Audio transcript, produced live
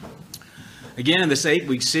Again, in this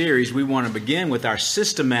 8-week series, we want to begin with our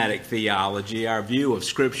systematic theology, our view of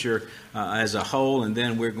Scripture as a whole, and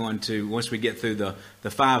then we're going to, once we get through the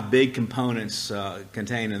 5 big components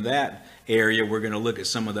contained in that area, we're going to look at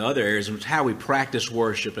some of the other areas, which is how we practice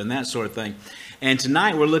worship and that sort of thing. And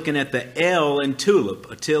tonight we're looking at the L in TULIP.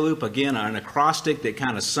 A TULIP, again, an acrostic that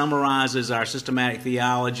kind of summarizes our systematic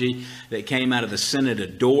theology that came out of the Synod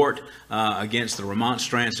of Dort against the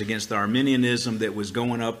Remonstrance, against the Arminianism that was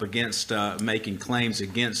going up against making claims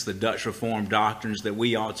against the Dutch Reformed doctrines that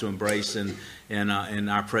we ought to embrace in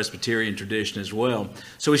our Presbyterian tradition as well.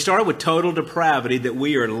 So we started with total depravity, that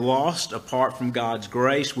we are lost apart from God's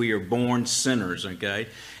grace. We are born sinners, okay?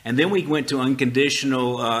 And then we went to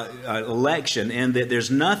unconditional election, and that there's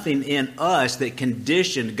nothing in us that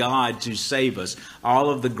conditioned God to save us. All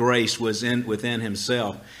of the grace was within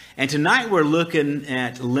Himself. And tonight we're looking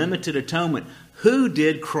at limited atonement. Who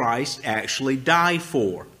did Christ actually die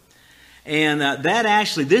for? And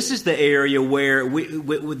this is the area where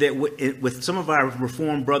with some of our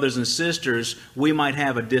Reformed brothers and sisters, we might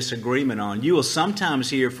have a disagreement on. You will sometimes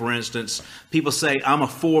hear, for instance, people say, I'm a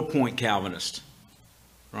 4-point Calvinist,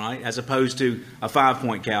 right, as opposed to a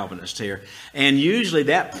 5-point Calvinist here. And usually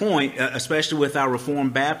that point, especially with our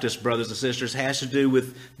Reformed Baptist brothers and sisters, has to do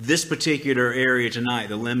with this particular area tonight,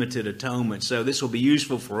 the limited atonement. So this will be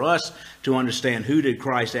useful for us to understand who did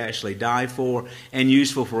Christ actually die for, and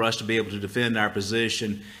useful for us to be able to defend our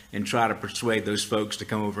position and try to persuade those folks to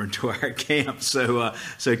come over into our camp. So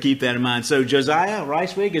keep that in mind. So Josiah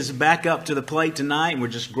Reiswig is back up to the plate tonight, and we're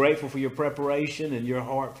just grateful for your preparation and your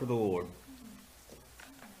heart for the Lord.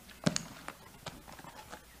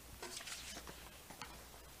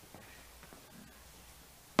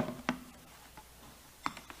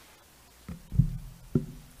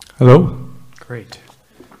 Hello? Great.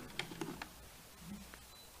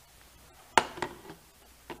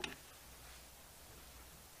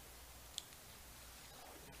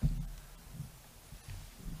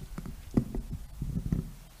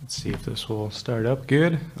 Let's see if this will start up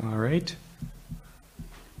good. All right.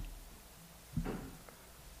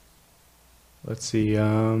 Let's see.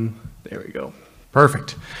 There we go.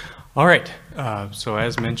 Perfect. All right, so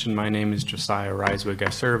as mentioned, my name is Josiah Reiswig. I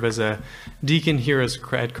serve as a deacon here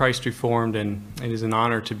at Christ Reformed, and it is an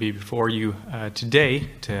honor to be before you today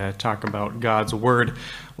to talk about God's Word.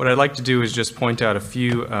 What I'd like to do is just point out a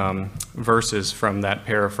few verses from that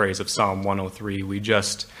paraphrase of Psalm 103 we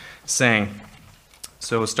just sang.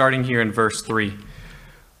 So starting here in verse 3,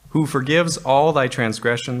 who forgives all thy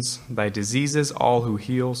transgressions, thy diseases all who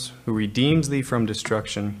heals, who redeems thee from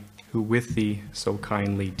destruction, who with thee so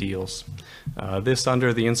kindly deals. This,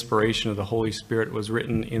 under the inspiration of the Holy Spirit, was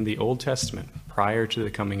written in the Old Testament prior to the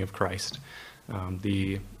coming of Christ.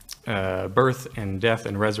 The birth and death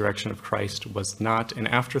and resurrection of Christ was not an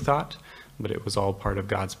afterthought, but it was all part of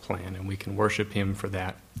God's plan, and we can worship Him for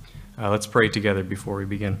that. Let's pray together before we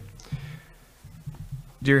begin.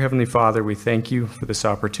 Dear Heavenly Father, we thank you for this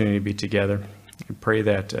opportunity to be together. I pray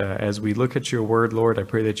that as we look at your word, Lord, I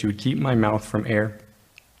pray that you would keep my mouth from error.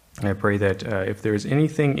 I pray that if there is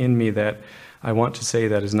anything in me that I want to say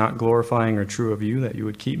that is not glorifying or true of you, that you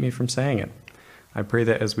would keep me from saying it. I pray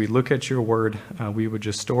that as we look at your word, we would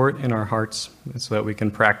just store it in our hearts so that we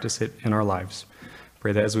can practice it in our lives. I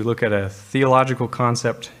pray that as we look at a theological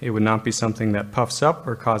concept, it would not be something that puffs up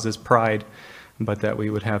or causes pride, but that we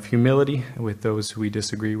would have humility with those who we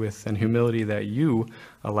disagree with, and humility that you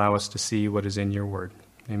allow us to see what is in your word.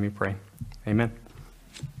 Let me pray. Amen.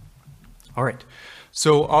 All right.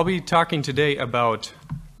 So I'll be talking today about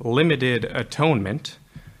limited atonement.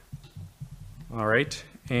 All right.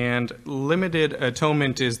 And limited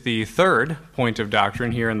atonement is the third point of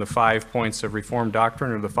doctrine here in the 5 points of Reformed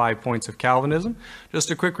doctrine, or the 5 points of Calvinism. Just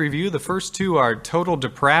a quick review. The first 2 are total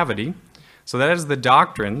depravity. So that is the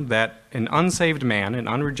doctrine that an unsaved man, an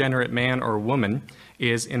unregenerate man or woman,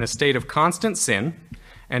 is in a state of constant sin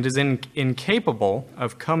and is incapable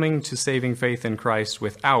of coming to saving faith in Christ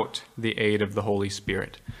without the aid of the Holy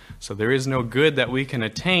Spirit. So there is no good that we can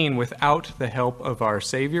attain without the help of our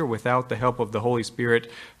Savior, without the help of the Holy Spirit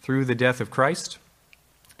through the death of Christ.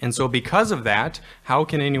 And so because of that, how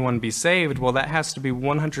can anyone be saved? Well, that has to be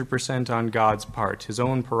 100% on God's part, His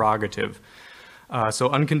own prerogative. So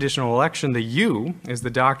unconditional election, the U, is the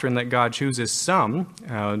doctrine that God chooses some,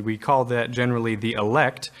 we call that generally the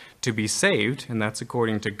elect, to be saved, and that's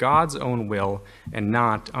according to God's own will and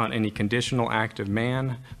not on any conditional act of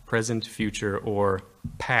man, present, future, or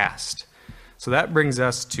past. So that brings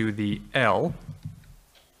us to the L.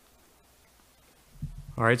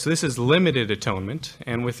 All right, so this is limited atonement,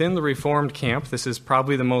 and within the Reformed camp, this is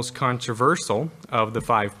probably the most controversial of the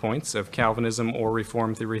 5 points of Calvinism or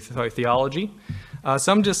Reformed theology.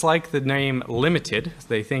 Some dislike the name limited.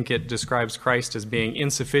 They think it describes Christ as being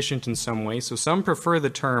insufficient in some way, so some prefer the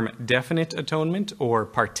term definite atonement or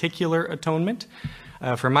particular atonement.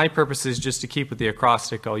 For my purposes, just to keep with the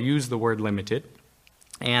acrostic, I'll use the word limited.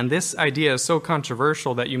 And this idea is so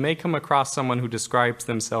controversial that you may come across someone who describes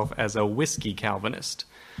themselves as a whiskey Calvinist.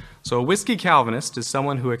 So a whiskey Calvinist is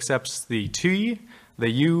someone who accepts the T,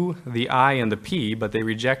 the U, the I, and the P, but they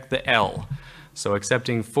reject the L. So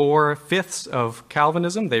accepting 4/5 of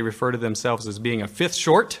Calvinism, they refer to themselves as being a fifth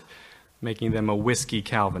short, making them a whiskey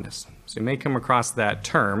Calvinist. So you may come across that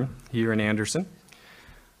term here in Anderson.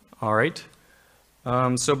 All right.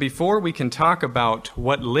 So before we can talk about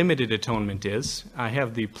what limited atonement is, I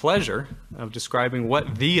have the pleasure of describing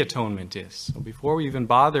what the atonement is. So before we even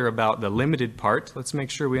bother about the limited part, let's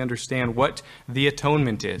make sure we understand what the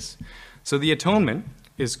atonement is. So the atonement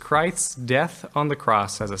is Christ's death on the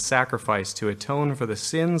cross as a sacrifice to atone for the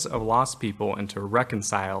sins of lost people and to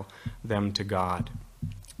reconcile them to God.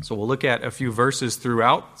 So we'll look at a few verses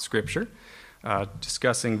throughout Scripture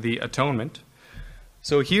discussing the atonement.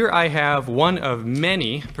 So here I have one of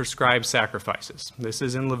many prescribed sacrifices. This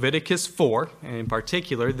is in Leviticus 4, and in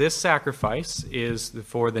particular, this sacrifice is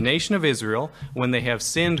for the nation of Israel when they have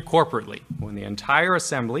sinned corporately, when the entire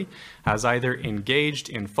assembly has either engaged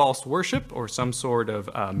in false worship or some sort of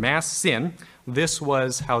mass sin. This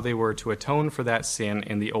was how they were to atone for that sin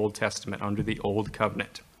in the Old Testament, under the Old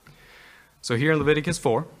Covenant. So here in Leviticus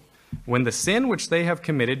 4, when the sin which they have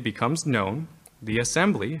committed becomes known, the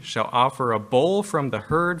assembly shall offer a bull from the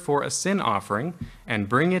herd for a sin offering and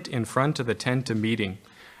bring it in front of the tent of meeting.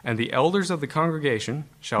 And the elders of the congregation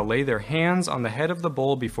shall lay their hands on the head of the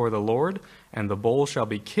bull before the Lord, and the bull shall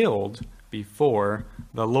be killed before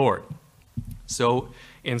the Lord. So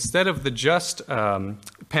instead of the just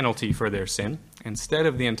penalty for their sin, instead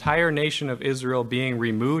of the entire nation of Israel being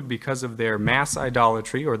removed because of their mass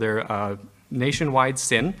idolatry or their nationwide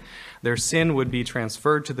sin, their sin would be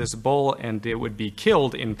transferred to this bull, and it would be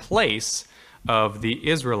killed in place of the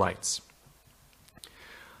Israelites.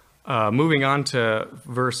 Moving on to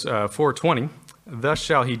verse 4:20, thus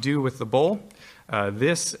shall he do with the bull.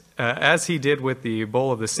 As he did with the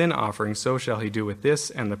bull of the sin offering, so shall he do with this,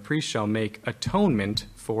 and the priest shall make atonement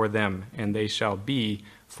for them, and they shall be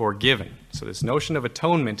forgiven. So this notion of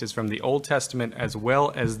atonement is from the Old Testament as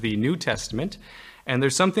well as the New Testament. And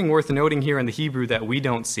there's something worth noting here in the Hebrew that we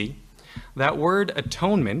don't see. That word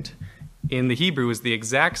atonement in the Hebrew is the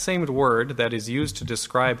exact same word that is used to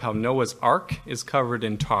describe how Noah's Ark is covered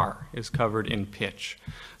in tar, is covered in pitch.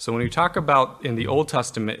 So when you talk about in the Old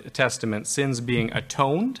Testament sins being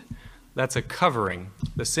atoned, that's a covering.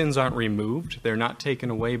 The sins aren't removed, they're not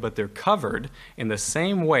taken away, but they're covered in the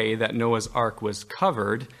same way that Noah's Ark was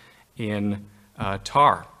covered in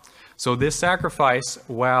tar. So this sacrifice,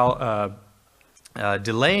 while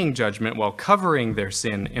delaying judgment, while covering their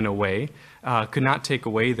sin in a way, could not take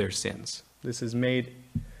away their sins. This is made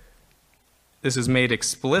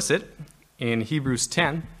explicit in Hebrews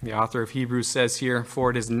 10. The author of Hebrews says here, "For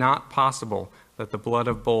it is not possible that the blood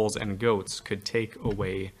of bulls and goats could take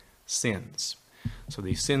away sins." So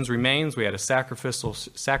these sins remains. We had a sacrificial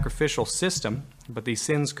system, but these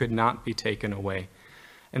sins could not be taken away.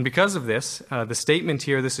 And because of this, the statement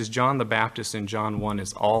here, this is John the Baptist in John 1,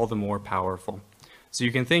 is all the more powerful. So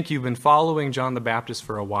you can think you've been following John the Baptist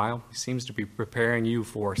for a while. He seems to be preparing you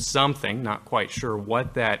for something, not quite sure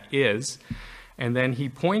what that is. And then he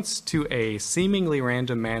points to a seemingly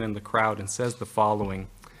random man in the crowd and says the following,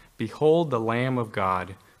 "Behold the Lamb of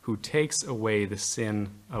God who takes away the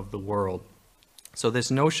sin of the world." So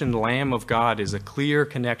this notion, Lamb of God, is a clear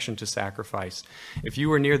connection to sacrifice. If you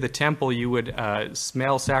were near the temple, you would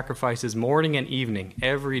smell sacrifices morning and evening.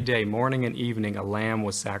 Every day, morning and evening, a lamb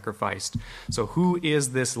was sacrificed. So who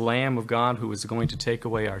is this Lamb of God who is going to take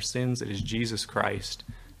away our sins? It is Jesus Christ.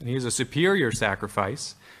 And he is a superior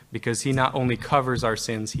sacrifice because he not only covers our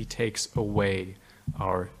sins, he takes away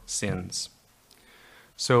our sins.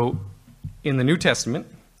 So in the New Testament,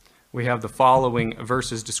 we have the following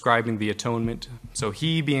verses describing the atonement. So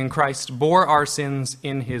he, being Christ, bore our sins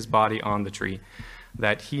in his body on the tree,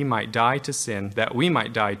 that he might die to sin, that we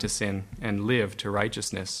might die to sin and live to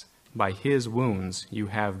righteousness. By his wounds you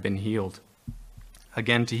have been healed.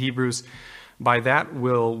 Again to Hebrews, by that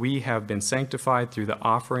will we have been sanctified through the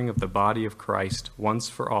offering of the body of Christ once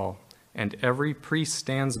for all. And every priest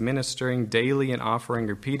stands ministering daily and offering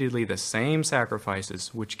repeatedly the same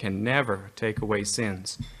sacrifices, which can never take away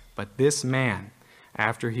sins. But this man,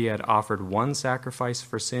 after he had offered one sacrifice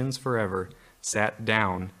for sins forever, sat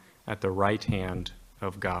down at the right hand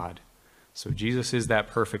of God. So Jesus is that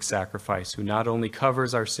perfect sacrifice who not only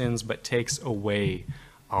covers our sins, but takes away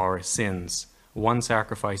our sins. One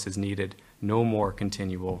sacrifice is needed, no more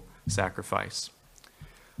continual sacrifice.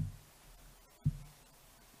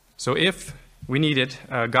 So if we needed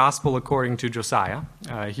a gospel according to Josiah,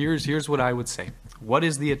 here's what I would say. What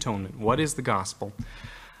is the atonement? What is the gospel?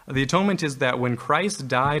 The atonement is that when Christ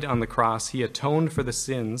died on the cross, he atoned for the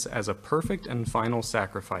sins as a perfect and final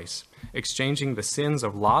sacrifice, exchanging the sins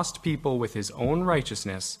of lost people with his own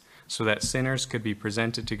righteousness so that sinners could be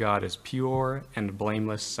presented to God as pure and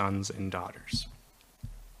blameless sons and daughters.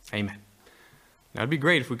 Amen. Now, it'd be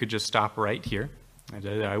great if we could just stop right here.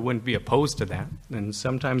 I wouldn't be opposed to that. And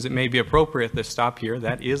sometimes it may be appropriate to stop here.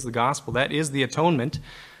 That is the gospel. That is the atonement.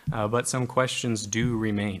 But some questions do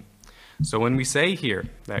remain. So when we say here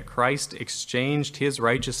that Christ exchanged his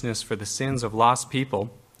righteousness for the sins of lost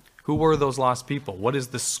people, who were those lost people? What is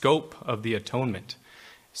the scope of the atonement?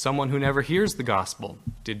 Someone who never hears the gospel,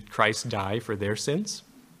 did Christ die for their sins?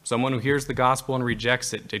 Someone who hears the gospel and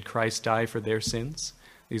rejects it, did Christ die for their sins?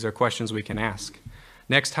 These are questions we can ask.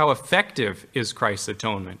 Next, how effective is Christ's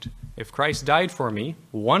atonement? If Christ died for me,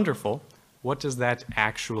 wonderful. What does that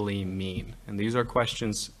actually mean? And these are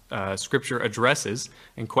questions Scripture addresses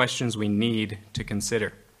and questions we need to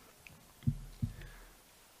consider.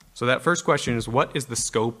 So that first question is, what is the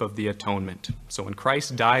scope of the atonement? So when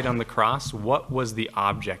Christ died on the cross, what was the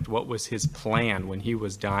object? What was his plan when he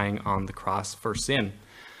was dying on the cross for sin?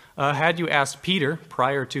 Had you asked Peter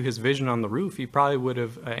prior to his vision on the roof, he probably would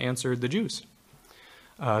have answered the Jews.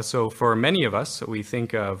 So for many of us, we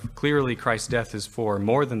think of clearly Christ's death is for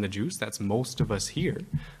more than the Jews. That's most of us here.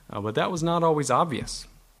 But that was not always obvious.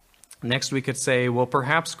 Next, we could say, well,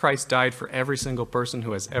 perhaps Christ died for every single person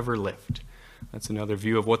who has ever lived. That's another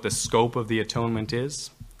view of what the scope of the atonement is.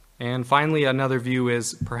 And finally, another view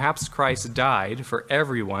is perhaps Christ died for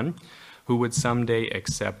everyone who would someday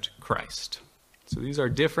accept Christ. So these are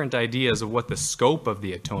different ideas of what the scope of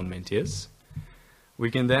the atonement is. We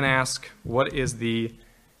can then ask, what is the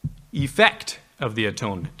effect of the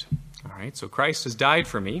atonement? All right, so Christ has died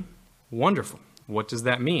for me. Wonderful. What does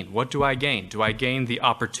that mean? What do I gain? Do I gain the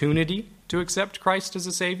opportunity to accept Christ as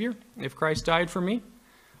a Savior if Christ died for me?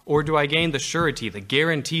 Or do I gain the surety, the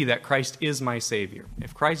guarantee that Christ is my Savior?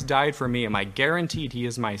 If Christ died for me, am I guaranteed he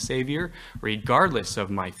is my Savior, regardless of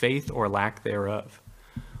my faith or lack thereof?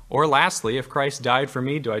 Or lastly, if Christ died for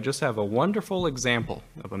me, do I just have a wonderful example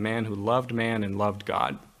of a man who loved man and loved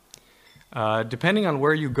God? Depending on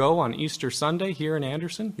where you go on Easter Sunday here in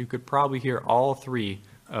Anderson, you could probably hear all three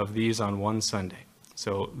of these on one Sunday.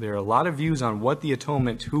 So there are a lot of views on what the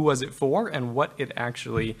atonement, who was it for, and what it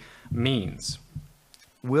actually means.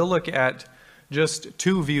 We'll look at just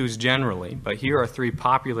two views generally, but here are three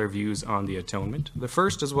popular views on the atonement. The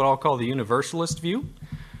first is what I'll call the universalist view,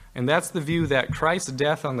 and that's the view that Christ's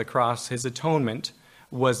death on the cross, his atonement,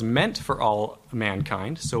 was meant for all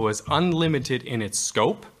mankind, so it was unlimited in its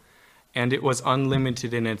scope, and it was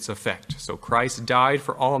unlimited in its effect. So Christ died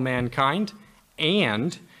for all mankind,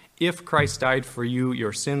 and if Christ died for you,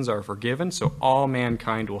 your sins are forgiven, so all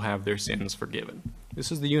mankind will have their sins forgiven.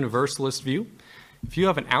 This is the universalist view. If you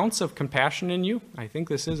have an ounce of compassion in you, I think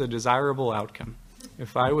this is a desirable outcome.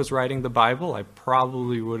 If I was writing the Bible, I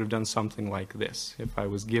probably would have done something like this if I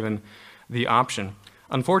was given the option.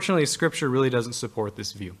 Unfortunately, Scripture really doesn't support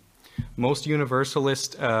this view. Most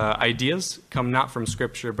universalist ideas come not from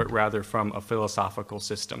Scripture, but rather from a philosophical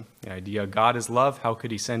system. The idea, God is love, how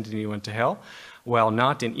could he send anyone to hell? While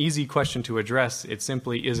not an easy question to address, it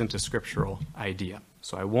simply isn't a scriptural idea.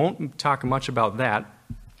 So I won't talk much about that.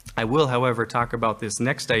 I will, however, talk about this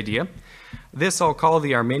next idea. This I'll call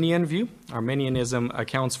the Arminian view. Arminianism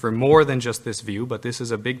accounts for more than just this view, but this is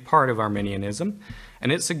a big part of Arminianism.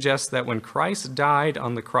 And it suggests that when Christ died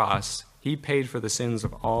on the cross, he paid for the sins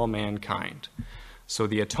of all mankind. So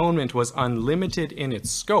the atonement was unlimited in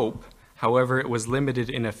its scope, however, it was limited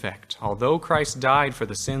in effect. Although Christ died for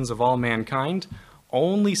the sins of all mankind,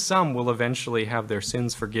 only some will eventually have their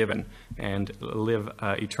sins forgiven and live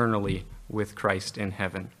eternally with Christ in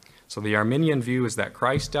heaven. So the Arminian view is that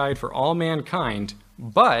Christ died for all mankind,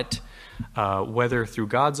 but whether through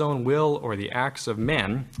God's own will or the acts of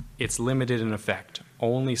men, it's limited in effect.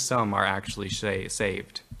 Only some are actually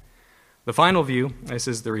saved. The final view, this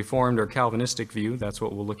is the Reformed or Calvinistic view, that's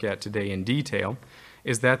what we'll look at today in detail,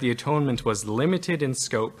 is that the atonement was limited in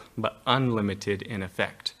scope but unlimited in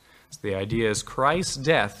effect. So the idea is Christ's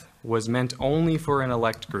death was meant only for an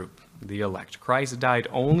elect group, the elect. Christ died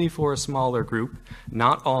only for a smaller group,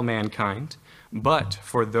 not all mankind, but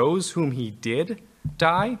for those whom he did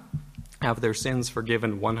die, have their sins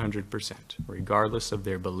forgiven 100%, regardless of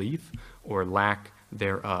their belief or lack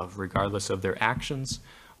thereof, regardless of their actions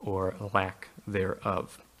or lack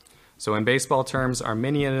thereof. So in baseball terms,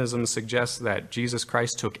 Arminianism suggests that Jesus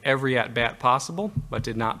Christ took every at-bat possible, but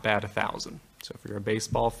did not bat 1,000. So if you're a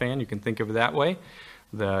baseball fan, you can think of it that way.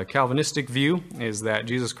 The Calvinistic view is that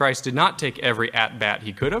Jesus Christ did not take every at-bat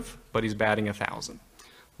he could have, but he's batting 1,000.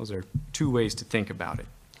 Those are two ways to think about it.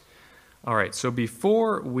 All right, so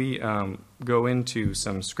before we go into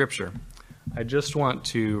some scripture, I just want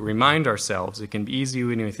to remind ourselves, it can be easy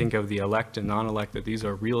when we think of the elect and non-elect, that these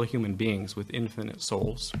are real human beings with infinite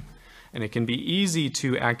souls. And it can be easy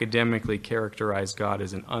to academically characterize God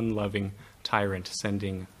as an unloving tyrant,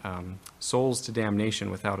 sending souls to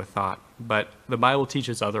damnation without a thought. But the Bible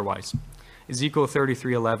teaches otherwise. Ezekiel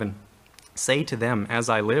 33:11, "Say to them, as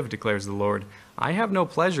I live, declares the Lord, I have no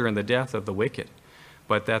pleasure in the death of the wicked,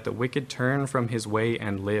 but that the wicked turn from his way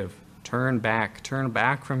and live. Turn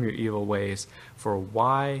back from your evil ways, for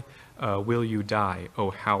why will you die,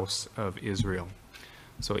 O house of Israel?"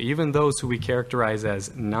 So even those who we characterize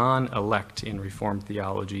as non-elect in Reformed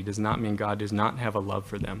theology does not mean God does not have a love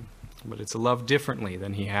for them, but it's a love differently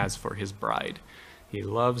than he has for his bride. He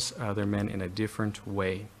loves other men in a different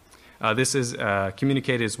way. This is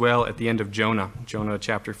communicated as well at the end of Jonah. Jonah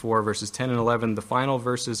chapter 4, verses 10 and 11, the final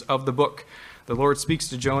verses of the book. The Lord speaks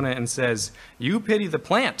to Jonah and says, "You pity the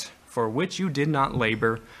plant for which you did not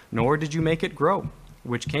labor, nor did you make it grow,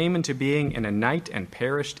 which came into being in a night and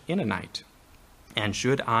perished in a night. And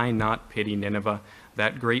should I not pity Nineveh,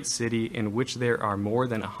 that great city in which there are more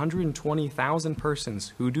than 120,000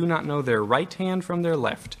 persons who do not know their right hand from their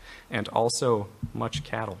left, and also much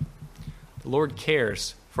cattle?" The Lord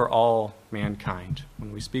cares for all mankind.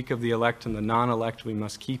 When we speak of the elect and the non-elect, we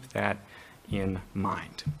must keep that in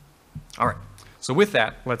mind. All right, so with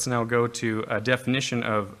that, let's now go to a definition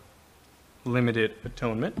of limited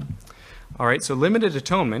atonement. All right, so limited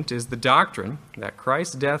atonement is the doctrine that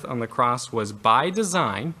Christ's death on the cross was by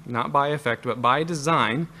design, not by effect, but by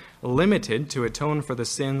design, limited to atone for the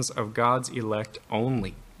sins of God's elect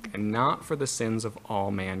only, and not for the sins of all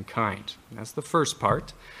mankind. That's the first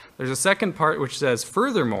part. There's a second part which says,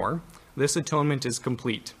 furthermore, this atonement is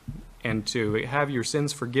complete, and to have your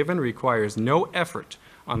sins forgiven requires no effort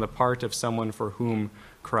on the part of someone for whom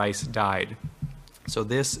Christ died. So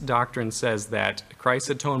this doctrine says that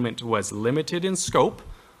Christ's atonement was limited in scope,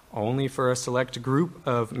 only for a select group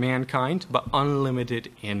of mankind, but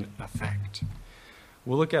unlimited in effect.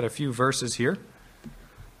 We'll look at a few verses here,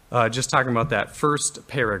 just talking about that first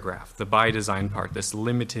paragraph, the by design part, this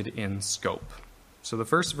limited in scope. So the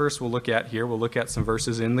first verse we'll look at here, we'll look at some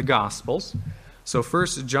verses in the Gospels. So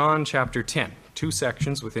first, John chapter 10, two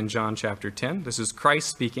sections within John chapter 10. This is Christ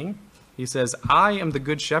speaking. He says, "I am the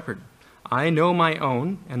good shepherd. I know my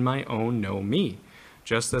own, and my own know me,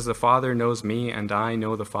 just as the Father knows me, and I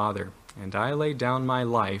know the Father. And I lay down my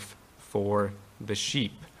life for the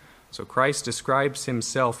sheep." So Christ describes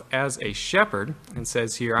himself as a shepherd and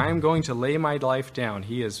says here, "I am going to lay my life down."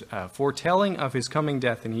 He is foretelling of his coming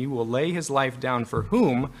death, and he will lay his life down for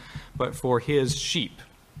whom? But for his sheep.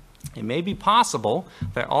 It may be possible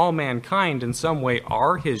that all mankind in some way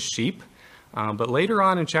are his sheep, but later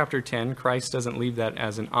on in chapter 10, Christ doesn't leave that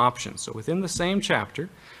as an option. So within the same chapter,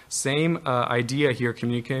 same idea here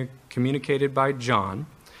communicated by John,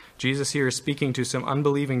 Jesus here is speaking to some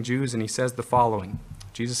unbelieving Jews, and he says the following.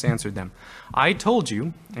 Jesus answered them, "I told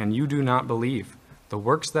you, and you do not believe. The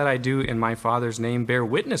works that I do in my Father's name bear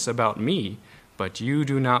witness about me, but you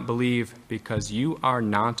do not believe because you are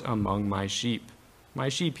not among my sheep. My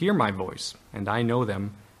sheep hear my voice, and I know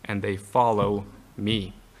them, and they follow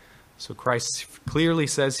me." So Christ clearly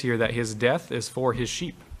says here that his death is for his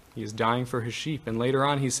sheep. He is dying for his sheep. And later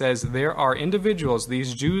on he says, there are individuals,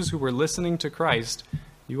 these Jews who were listening to Christ,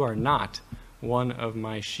 you are not one of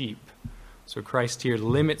my sheep. So Christ here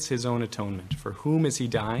limits his own atonement. For whom is he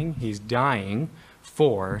dying? He's dying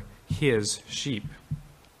for his sheep.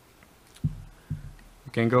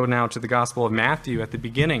 We can go now to the Gospel of Matthew at the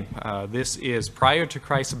beginning. This is prior to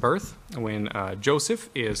Christ's birth, when Joseph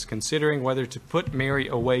is considering whether to put Mary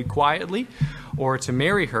away quietly or to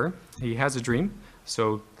marry her. He has a dream.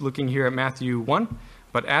 So looking here at Matthew 1,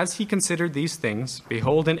 "But as he considered these things,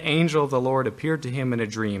 behold, an angel of the Lord appeared to him in a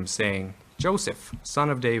dream, saying, Joseph, son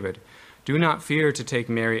of David, do not fear to take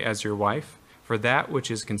Mary as your wife, for that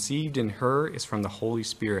which is conceived in her is from the Holy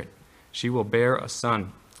Spirit. She will bear a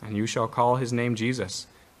son, and you shall call his name Jesus,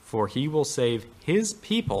 for he will save his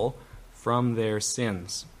people from their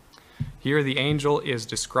sins." Here the angel is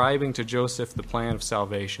describing to Joseph the plan of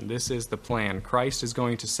salvation. This is the plan. Christ is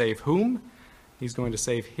going to save whom? He's going to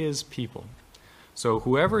save his people. So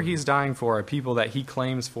whoever he's dying for are people that he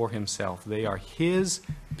claims for himself. They are his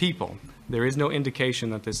people. There is no indication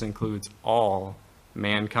that this includes all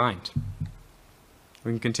mankind.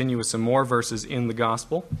 We can continue with some more verses in the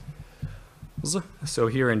gospel. So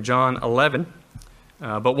here in John 11,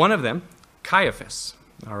 but one of them, Caiaphas,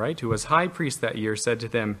 all right, who was high priest that year, said to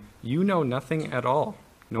them, "You know nothing at all,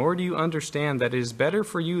 nor do you understand that it is better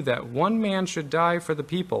for you that one man should die for the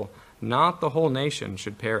people, not the whole nation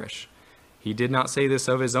should perish." He did not say this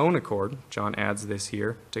of his own accord. John adds this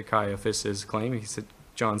here to Caiaphas's claim.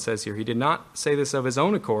 John says here, he did not say this of his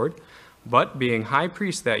own accord, but being high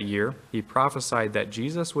priest that year, he prophesied that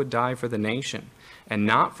Jesus would die for the nation, and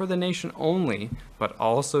not for the nation only, but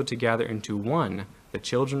also to gather into one the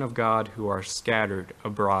children of God who are scattered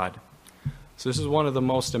abroad. So this is one of the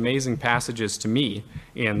most amazing passages to me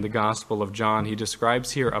in the Gospel of John. He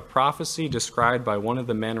describes here a prophecy described by one of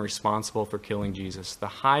the men responsible for killing Jesus. The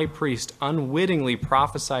high priest unwittingly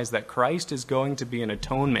prophesies that Christ is going to be an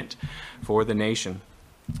atonement for the nation.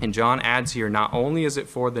 And John adds here, not only is it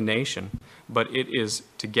for the nation, but it is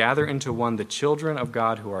to gather into one the children of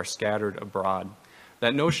God who are scattered abroad.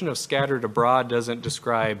 That notion of scattered abroad doesn't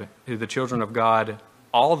describe the children of God,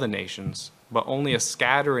 all the nations, but only a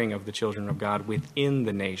scattering of the children of God within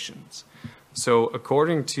the nations. So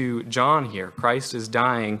according to John here, Christ is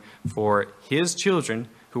dying for his children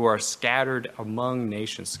who are scattered among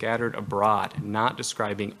nations, scattered abroad, not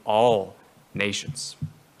describing all nations.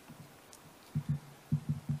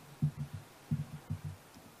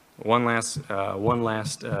 One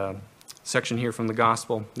last section here from the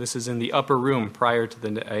gospel. This is in the upper room prior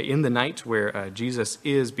to in the night where Jesus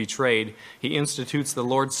is betrayed. He institutes the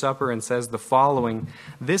Lord's Supper and says the following: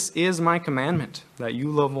 "This is my commandment, that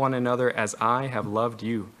you love one another as I have loved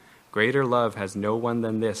you. Greater love has no one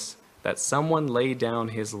than this, that someone lay down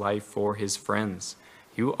his life for his friends.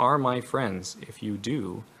 You are my friends if you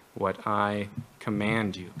do what I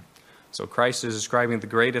command you." So Christ is describing the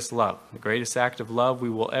greatest love. The greatest act of love we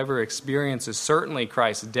will ever experience is certainly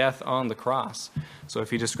Christ's death on the cross. So if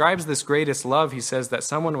he describes this greatest love, he says that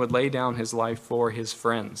someone would lay down his life for his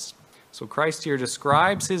friends. So Christ here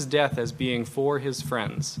describes his death as being for his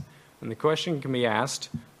friends. And the question can be asked,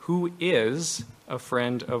 who is a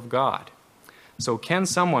friend of God? So can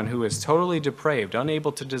someone who is totally depraved,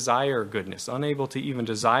 unable to desire goodness, unable to even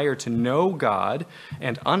desire to know God,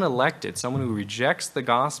 and unelected, someone who rejects the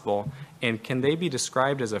gospel, and can they be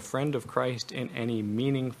described as a friend of Christ in any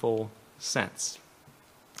meaningful sense?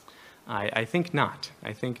 I think not.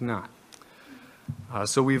 I think not.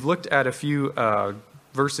 So we've looked at a few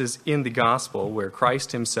verses in the gospel where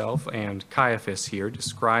Christ himself and Caiaphas here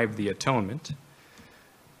describe the atonement.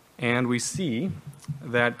 And we see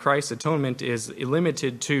that Christ's atonement is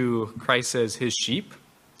limited to, Christ says, his sheep.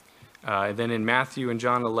 Then in Matthew and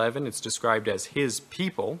John 11, it's described as his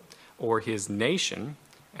people or his nation.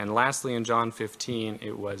 And lastly, in John 15,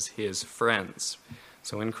 it was his friends.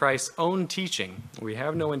 So in Christ's own teaching, we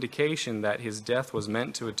have no indication that his death was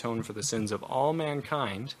meant to atone for the sins of all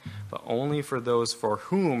mankind, but only for those for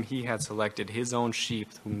whom he had selected his own sheep,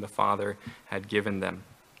 whom the Father had given them.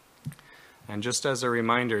 And just as a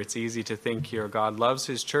reminder, it's easy to think here, God loves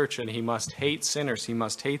his church and he must hate sinners. He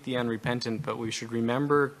must hate the unrepentant. But we should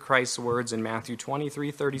remember Christ's words in Matthew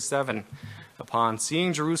 23:37. Upon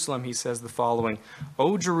seeing Jerusalem, he says the following: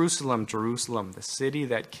 "O Jerusalem, Jerusalem, the city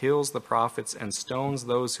that kills the prophets and stones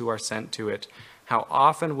those who are sent to it. How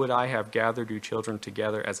often would I have gathered you children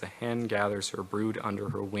together as a hen gathers her brood under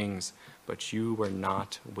her wings, but you were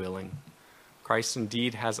not willing." Christ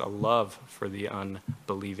indeed has a love for the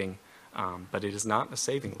unbelieving, but it is not a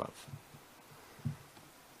saving love.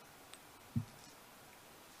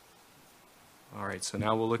 All right, so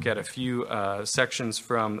now we'll look at a few sections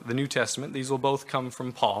from the New Testament. These will both come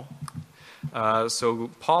from Paul. So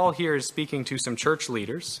Paul here is speaking to some church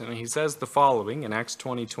leaders, and he says the following in Acts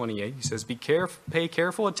 20:28. He says, "Pay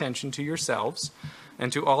careful attention to yourselves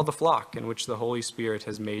and to all the flock in which the Holy Spirit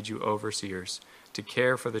has made you overseers, to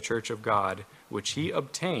care for the church of God, which he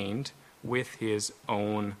obtained with his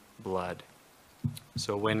own blood."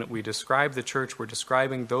 So when we describe the church, we're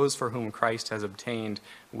describing those for whom Christ has obtained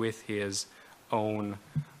with his own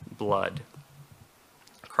blood.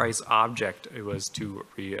 Christ's object was to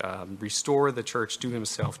restore the church to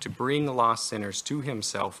himself, to bring lost sinners to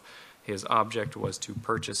himself. His object was to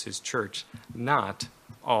purchase his church, not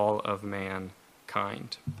all of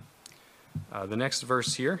mankind. The next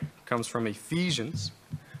verse here comes from Ephesians.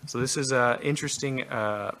 So this is an interesting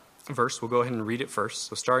verse. We'll go ahead and read it first.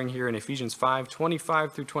 So starting here in Ephesians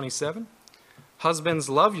 5:25 through 27. "Husbands,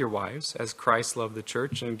 love your wives as Christ loved the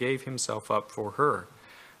church and gave himself up for her,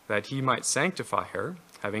 that he might sanctify her,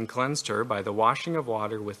 having cleansed her by the washing of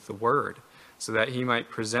water with the word, so that he might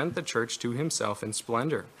present the church to himself in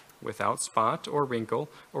splendor, without spot or wrinkle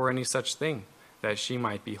or any such thing, that she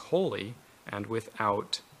might be holy and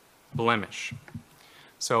without blemish.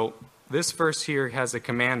 So this verse here has a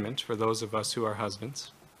commandment for those of us who are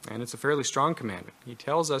husbands, and it's a fairly strong commandment. He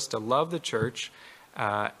tells us to love the church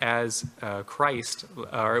as Christ,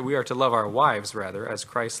 or we are to love our wives, rather, as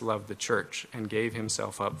Christ loved the church and gave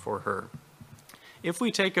himself up for her. If we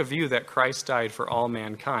take a view that Christ died for all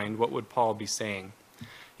mankind, what would Paul be saying?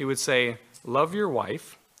 He would say, love your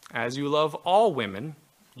wife as you love all women,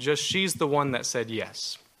 just she's the one that said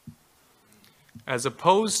yes. As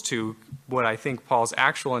opposed to what I think Paul's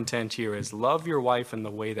actual intent here is, love your wife in the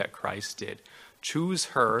way that Christ did. Choose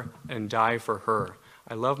her and die for her.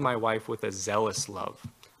 I love my wife with a zealous love.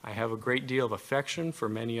 I have a great deal of affection for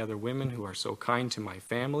many other women who are so kind to my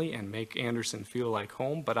family and make Anderson feel like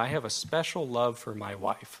home, but I have a special love for my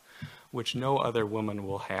wife, which no other woman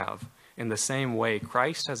will have. In the same way,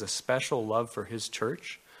 Christ has a special love for his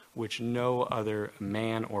church, which no other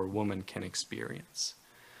man or woman can experience.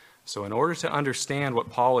 So in order to understand what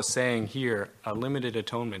Paul is saying here, a limited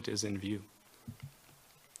atonement is in view.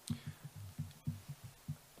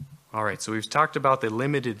 All right, so we've talked about the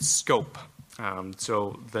limited scope.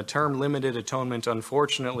 So the term limited atonement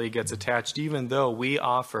unfortunately gets attached, even though we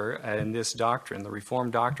offer in this doctrine, the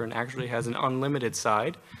Reformed doctrine actually has an unlimited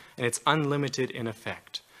side, and it's unlimited in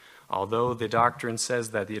effect. Although the doctrine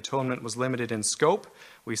says that the atonement was limited in scope,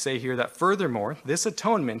 we say here that furthermore, this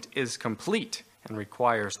atonement is complete and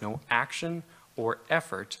requires no action or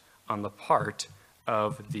effort on the part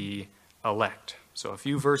of the elect. So a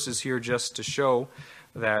few verses here just to show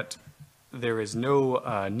that there is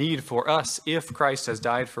no need for us. If Christ has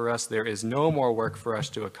died for us, there is no more work for us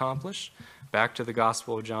to accomplish. Back to the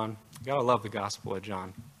Gospel of John. You gotta love the Gospel of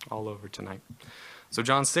John all over tonight. So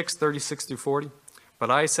John 6:36-40. But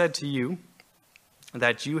I said to you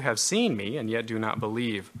that you have seen me and yet do not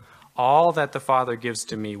believe. All that the Father gives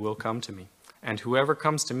to me will come to me, and whoever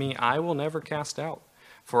comes to me I will never cast out.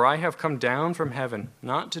 For I have come down from heaven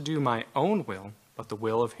not to do my own will, but the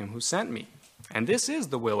will of him who sent me. And this is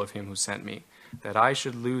the will of him who sent me, that I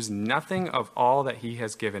should lose nothing of all that he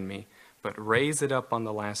has given me, but raise it up on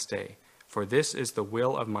the last day. For this is the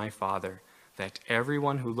will of my Father, that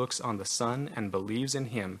everyone who looks on the Son and believes in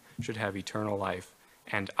him should have eternal life,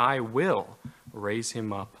 and I will raise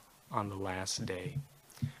him up on the last day.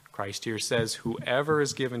 Christ here says, whoever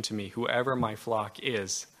is given to me, whoever my flock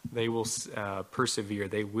is, they will persevere.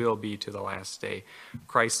 They will be to the last day.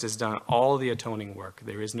 Christ has done all the atoning work.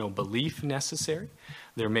 There is no belief necessary.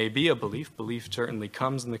 There may be a belief. Belief certainly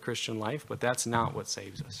comes in the Christian life, but that's not what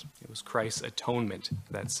saves us. It was Christ's atonement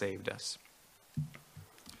that saved us.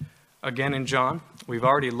 Again in John, we've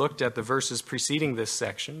already looked at the verses preceding this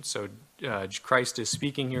section. So Christ is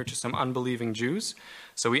speaking here to some unbelieving Jews.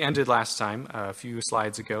 So we ended last time, a few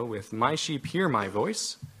slides ago, with, my sheep hear my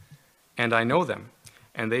voice, and I know them,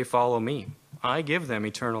 and they follow me. I give them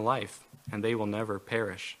eternal life, and they will never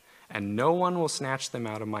perish, and no one will snatch them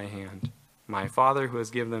out of my hand. My Father who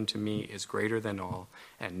has given them to me is greater than all,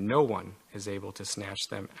 and no one is able to snatch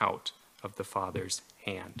them out of the Father's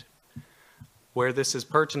hand. Where this is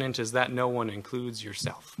pertinent is that no one includes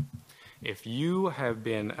yourself. If you have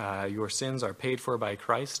been, your sins are paid for by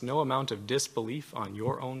Christ, no amount of disbelief on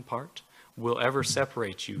your own part will ever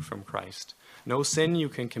separate you from Christ. No sin you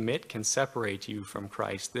can commit can separate you from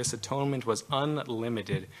Christ. This atonement was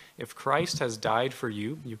unlimited. If Christ has died for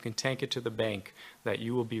you, you can take it to the bank that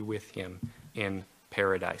you will be with him in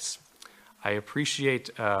paradise. I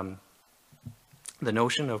appreciate the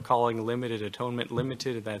notion of calling limited atonement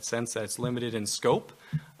limited in that sense that it's limited in scope,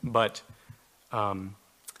 but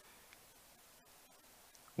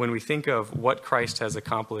when we think of what Christ has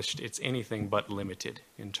accomplished, it's anything but limited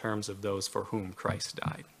in terms of those for whom Christ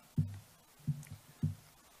died.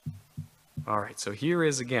 All right, so here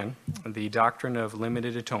is again the doctrine of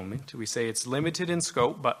limited atonement. We say it's limited in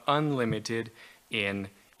scope, but unlimited in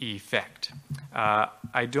effect.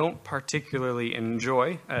 I don't particularly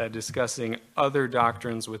enjoy discussing other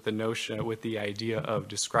doctrines with the idea of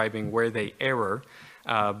describing where they err,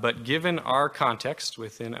 but given our context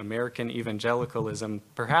within American evangelicalism,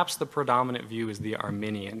 perhaps the predominant view is the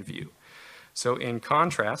Arminian view. So in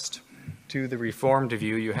contrast to the Reformed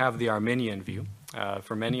view, you have the Arminian view.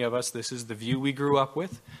 For many of us, this is the view we grew up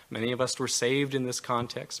with. Many of us were saved in this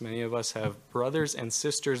context. Many of us have brothers and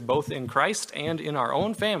sisters, both in Christ and in our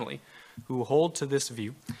own family, who hold to this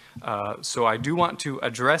view. So I do want to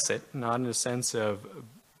address it, not in a sense of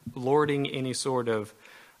lording any sort of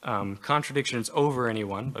contradictions over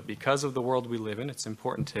anyone, but because of the world we live in, it's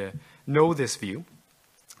important to know this view.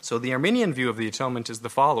 So the Arminian view of the atonement is the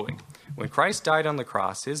following. When Christ died on the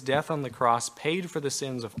cross, his death on the cross paid for the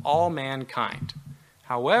sins of all mankind.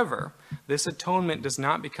 However, this atonement does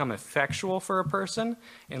not become effectual for a person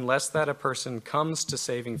unless that a person comes to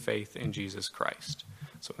saving faith in Jesus Christ.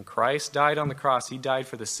 So when Christ died on the cross, he died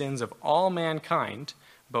for the sins of all mankind,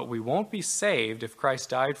 but we won't be saved if Christ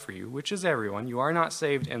died for you, which is everyone. You are not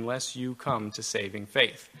saved unless you come to saving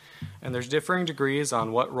faith. And there's differing degrees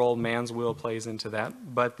on what role man's will plays into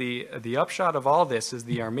that, but the upshot of all this is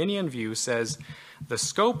the Arminian view says the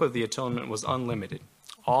scope of the atonement was unlimited.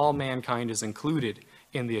 All mankind is included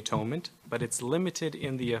in the atonement, but it's limited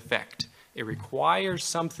in the effect. It requires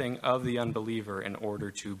something of the unbeliever in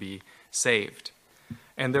order to be saved.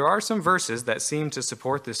 And there are some verses that seem to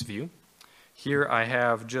support this view. Here I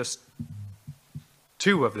have just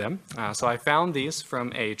two of them. So I found these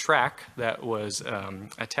from a track that was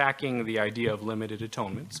attacking the idea of limited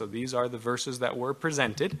atonement. So these are the verses that were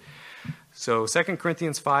presented. So 2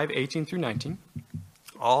 Corinthians 5:18 through 19.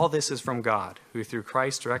 All this is from God, who through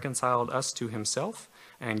Christ reconciled us to himself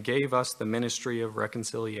and gave us the ministry of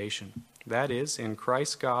reconciliation. That is, in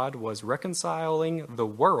Christ God was reconciling the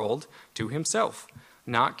world to himself,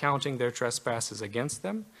 not counting their trespasses against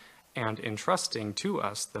them, and entrusting to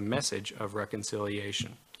us the message of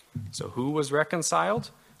reconciliation. So who was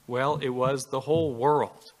reconciled? Well, it was the whole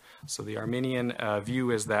world. So the Arminian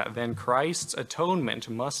view is that then Christ's atonement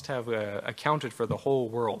must have accounted for the whole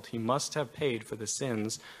world. He must have paid for the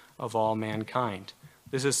sins of all mankind.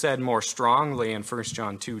 This is said more strongly in 1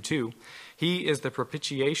 John 2:2. He is the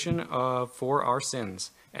propitiation for our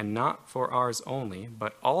sins, and not for ours only,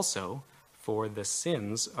 but also for the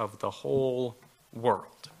sins of the whole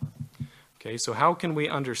world. Okay, so how can we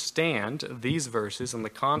understand these verses in the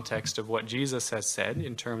context of what Jesus has said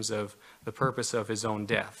in terms of the purpose of his own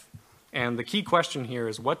death? And the key question here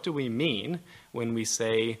is, what do we mean when we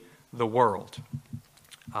say the world?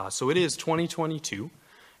 So it is 2022,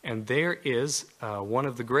 and there is one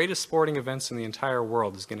of the greatest sporting events in the entire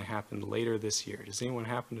world is going to happen later this year. Does anyone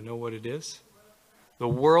happen to know what it is? The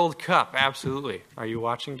World Cup, absolutely. Are you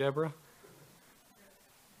watching, Deborah?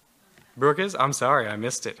 Brooke is? I'm sorry, I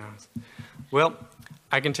missed it. Well,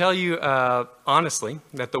 I can tell you honestly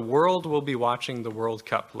that the world will be watching the World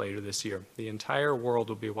Cup later this year. The entire world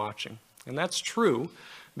will be watching. And that's true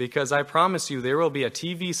because I promise you there will be a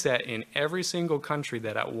TV set in every single country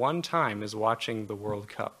that at one time is watching the World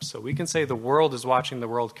Cup. So we can say the world is watching the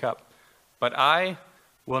World Cup, but I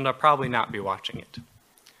will probably not be watching it.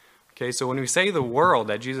 Okay, so when we say the world,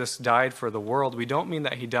 that Jesus died for the world, we don't mean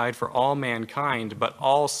that he died for all mankind, but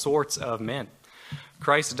all sorts of men.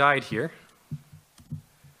 Christ died here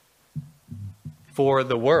for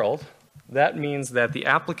the world. That means that the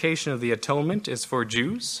application of the atonement is for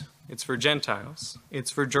Jews, it's for Gentiles, it's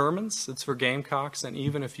for Germans, it's for Gamecocks, and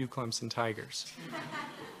even a few Clemson Tigers.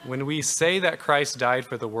 When we say that Christ died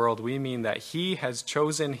for the world, we mean that he has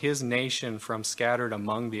chosen his nation from scattered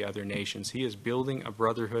among the other nations. He is building a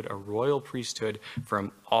brotherhood, a royal priesthood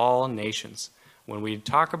from all nations. When we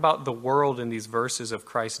talk about the world in these verses of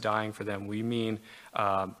Christ dying for them, we mean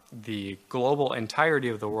the global entirety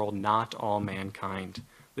of the world, not all mankind.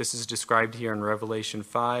 This is described here in Revelation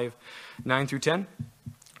 5:9 through 10.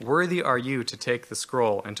 Worthy are you to take the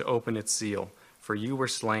scroll and to open its seal, for you were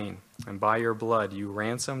slain, and by your blood you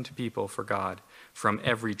ransomed people for God, from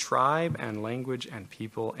every tribe and language and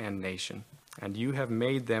people and nation. And you have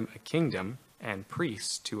made them a kingdom and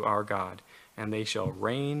priests to our God, and they shall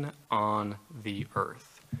reign on the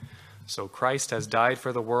earth. So Christ has died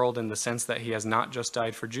for the world in the sense that he has not just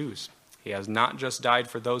died for Jews. He has not just died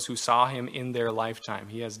for those who saw him in their lifetime.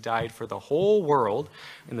 He has died for the whole world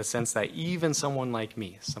in the sense that even someone like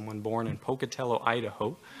me, someone born in Pocatello,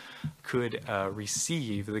 Idaho, could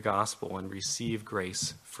receive the gospel and receive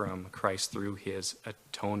grace from Christ through his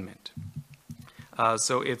atonement.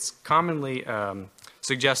 So it's commonly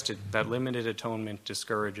suggested that limited atonement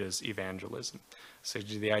discourages evangelism. So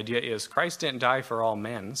the idea is Christ didn't die for all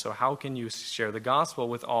men, so how can you share the gospel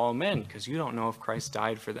with all men? Because you don't know if Christ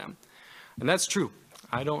died for them. And that's true.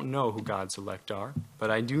 I don't know who God's elect are, but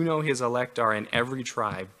I do know his elect are in every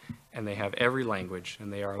tribe, and they have every language,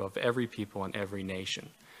 and they are of every people and every nation.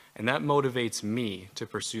 And that motivates me to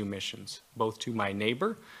pursue missions, both to my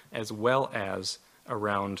neighbor as well as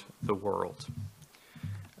around the world.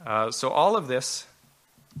 So all of this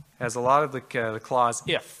has a lot of the clause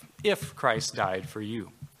if Christ died for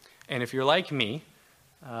you. And if you're like me,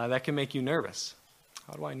 that can make you nervous.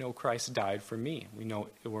 How do I know Christ died for me? We know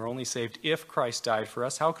we're only saved if Christ died for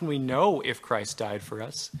us. How can we know if Christ died for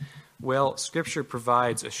us? Well, Scripture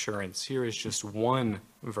provides assurance. Here is just one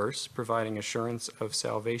verse providing assurance of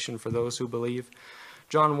salvation for those who believe.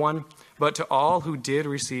 John 1, "But to all who did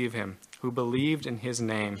receive him, who believed in his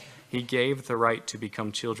name, he gave the right to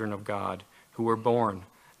become children of God, who were born,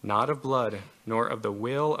 not of blood, nor of the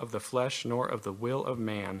will of the flesh, nor of the will of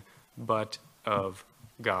man, but of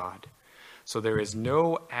God." So there is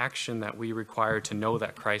no action that we require to know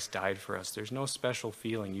that Christ died for us. There's no special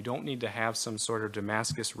feeling. You don't need to have some sort of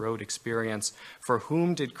Damascus Road experience. For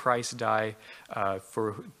whom did Christ die?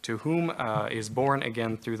 To whom is born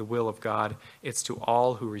again through the will of God? It's to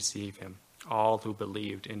all who receive him, all who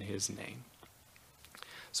believed in his name.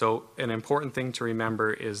 So an important thing to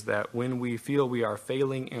remember is that when we feel we are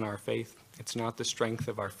failing in our faith, it's not the strength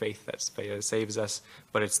of our faith that saves us,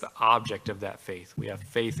 but it's the object of that faith. We have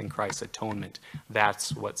faith in Christ's atonement.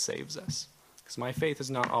 That's what saves us. Because my faith is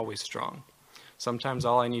not always strong. Sometimes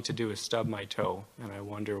all I need to do is stub my toe, and I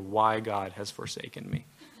wonder why God has forsaken me.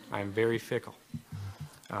 I am very fickle.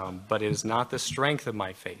 But it is not the strength of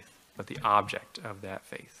my faith, but the object of that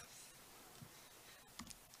faith.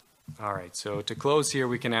 All right, so to close here,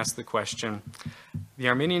 we can ask the question, the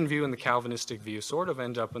Arminian view and the Calvinistic view sort of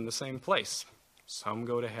end up in the same place. Some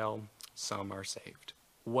go to hell, some are saved.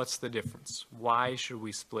 What's the difference? Why should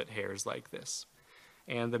we split hairs like this?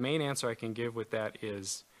 And the main answer I can give with that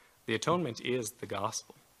is the atonement is the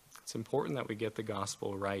gospel. It's important that we get the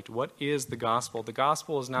gospel right. What is the gospel? The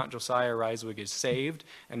gospel is not Josiah Reiswig is saved,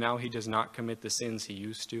 and now he does not commit the sins he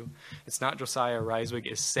used to. It's not Josiah Reiswig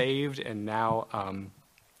is saved, and now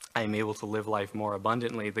I am able to live life more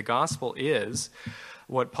abundantly. The gospel is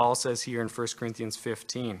what Paul says here in 1 Corinthians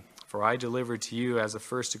 15. "For I delivered to you as of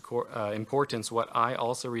first importance what I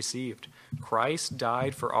also received. Christ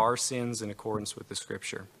died for our sins in accordance with the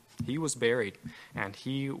Scripture. He was buried, and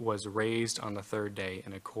he was raised on the third day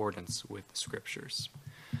in accordance with the Scriptures."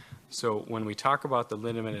 So when we talk about the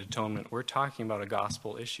limited atonement, we're talking about a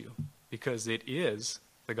gospel issue, because it is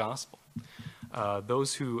the gospel.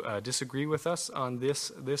 Those who disagree with us on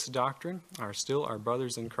this doctrine are still our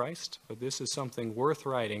brothers in Christ, but this is something worth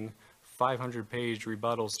writing 500-page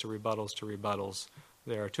rebuttals to rebuttals to rebuttals.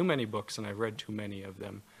 There are too many books, and I've read too many of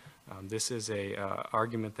them. This is a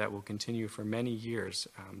argument that will continue for many years,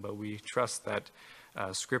 but we trust that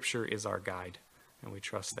Scripture is our guide, and we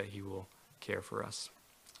trust that he will care for us.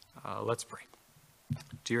 Let's pray.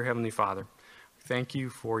 Dear Heavenly Father, thank you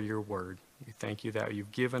for your word. We thank you that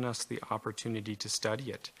you've given us the opportunity to study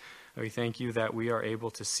it. We thank you that we are able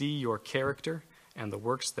to see your character and the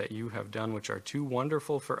works that you have done, which are too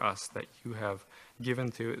wonderful for us, that you have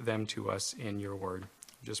given them to us in your word.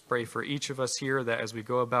 Just pray for each of us here that as we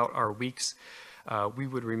go about our weeks, we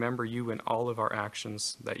would remember you in all of our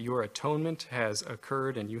actions, that your atonement has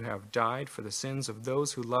occurred and you have died for the sins of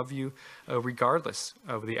those who love you, regardless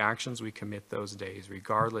of the actions we commit those days,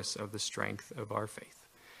 regardless of the strength of our faith.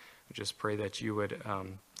 I just pray that you would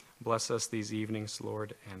bless us these evenings,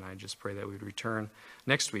 Lord, and I just pray that we would return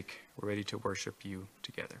next week. We're ready to worship you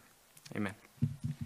together. Amen.